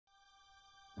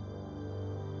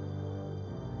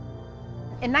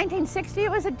In 1960, it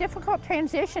was a difficult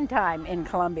transition time in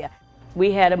Columbia.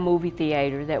 We had a movie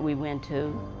theater that we went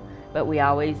to, but we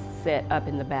always sat up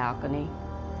in the balcony.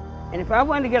 And if I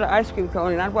wanted to get an ice cream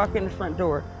cone and I'd walk in the front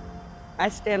door,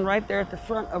 I'd stand right there at the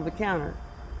front of the counter.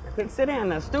 I couldn't sit down.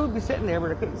 Now, Stu would be sitting there, but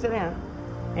I couldn't sit down.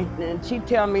 And she'd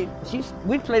tell me,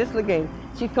 we'd play this little game.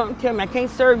 She'd come and tell me, I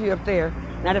can't serve you up there.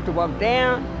 And I'd have to walk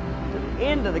down to the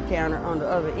end of the counter on the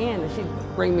other end, and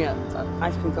she'd bring me an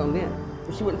ice cream cone then.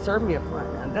 But she wouldn't serve me up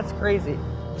front. Now, that's crazy.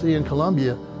 See, in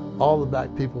Columbia, all the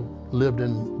black people lived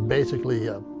in basically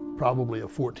probably a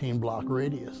 14-block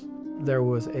radius. There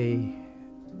was a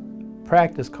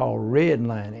practice called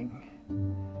redlining,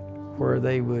 where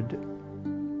they would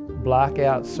block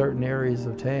out certain areas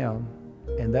of town,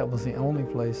 and that was the only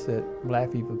place that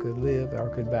black people could live or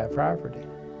could buy property.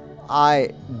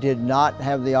 I did not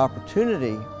have the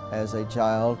opportunity as a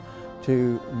child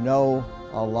to know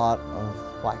a lot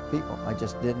of black people. I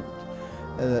just didn't,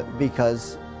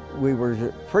 because we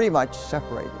were pretty much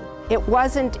separated. It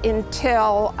wasn't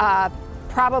until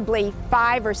probably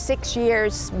 5 or 6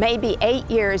 years, maybe 8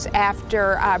 years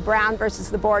after Brown versus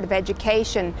the Board of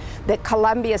Education that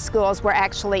Columbia schools were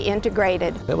actually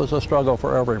integrated. It was a struggle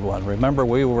for everyone. Remember,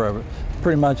 we were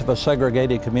pretty much of a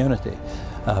segregated community.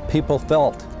 People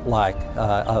felt like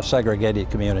a segregated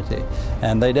community,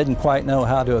 and they didn't quite know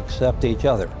how to accept each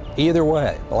other. Either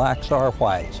way, blacks or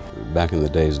whites. Back in the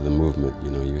days of the movement,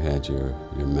 you know, you had your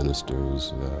ministers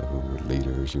who were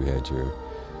leaders, you had your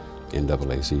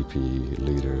NAACP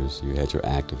leaders, you had your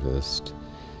activists,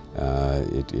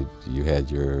 you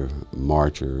had your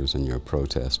marchers and your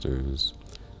protesters.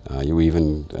 You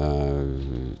even,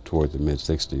 toward the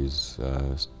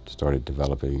mid-60s, started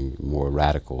developing more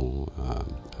radical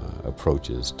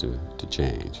approaches to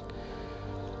change.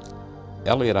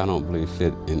 Eliot, I don't believe,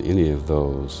 fit in any of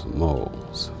those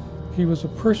molds. He was a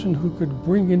person who could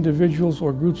bring individuals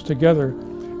or groups together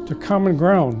to common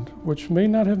ground, which may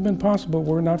not have been possible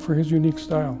were it not for his unique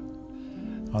style.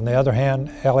 On the other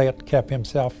hand, Eliot kept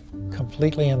himself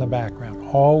completely in the background,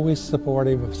 always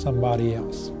supportive of somebody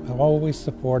else, always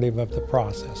supportive of the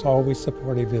process, always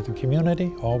supportive of the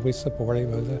community, always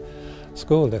supportive of the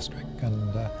school district.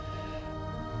 And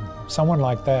someone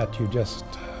like that you just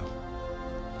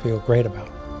feel great about.